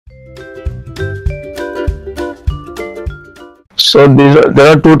So there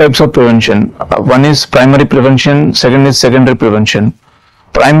are two types of prevention. One is primary prevention, second is secondary prevention.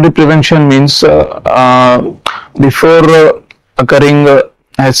 Primary prevention means before occurring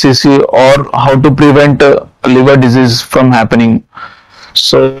HCC, or how to prevent liver disease from happening.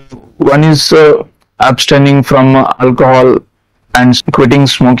 So one is abstaining from alcohol and quitting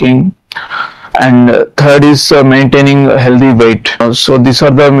smoking, and third is maintaining a healthy weight. So these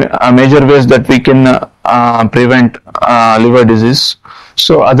are the major ways that we can prevent liver disease.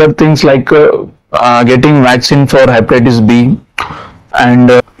 So other things like getting vaccine for hepatitis B,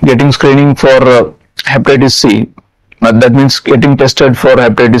 and getting screening for hepatitis C. That means getting tested for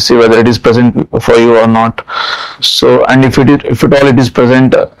hepatitis C, whether it is present for you or not. So, and if at all it is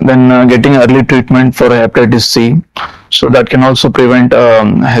present, then getting early treatment for hepatitis C. So that can also prevent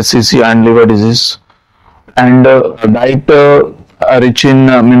HCC and liver disease. And diet rich in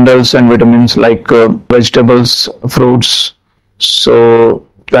minerals and vitamins like vegetables, fruits. So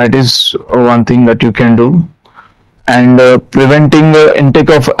that is one thing that you can do. And preventing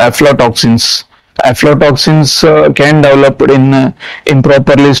intake of aflatoxins. Aflatoxins can develop in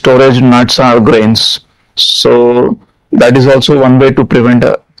improperly stored nuts or grains. So that is also one way to prevent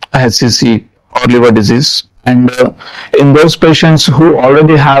HCC or liver disease. And in those patients who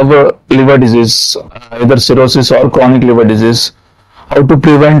already have liver disease, either cirrhosis or chronic liver disease, how to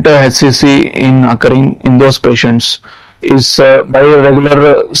prevent HCC in occurring in those patients is by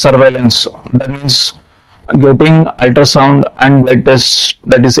regular surveillance. That means getting ultrasound and blood tests,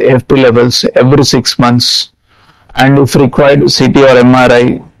 that is AFP levels, every 6 months, and if required CT or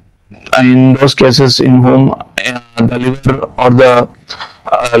MRI in those cases in whom the liver or the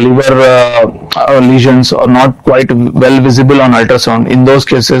liver lesions are not quite well visible on ultrasound. In those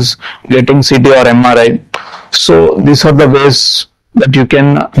cases, getting CT or MRI. So these are the ways that you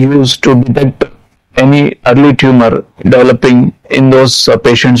can use to detect any early tumor developing in those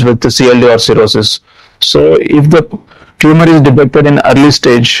patients with the CLD or cirrhosis. So if the tumor is detected in early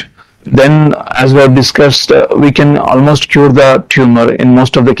stage, then as we have discussed, we can almost cure the tumor in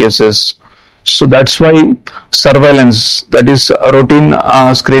most of the cases. So that's why surveillance, that is a routine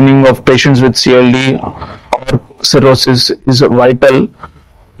screening of patients with CLD or cirrhosis, is vital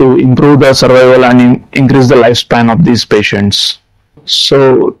to improve the survival and increase the lifespan of these patients.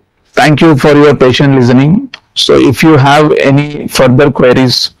 So thank you for your patient listening. So if you have any further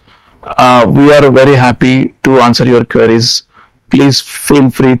queries, we are very happy to answer your queries. Please feel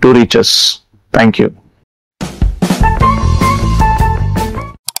free to reach us. Thank you.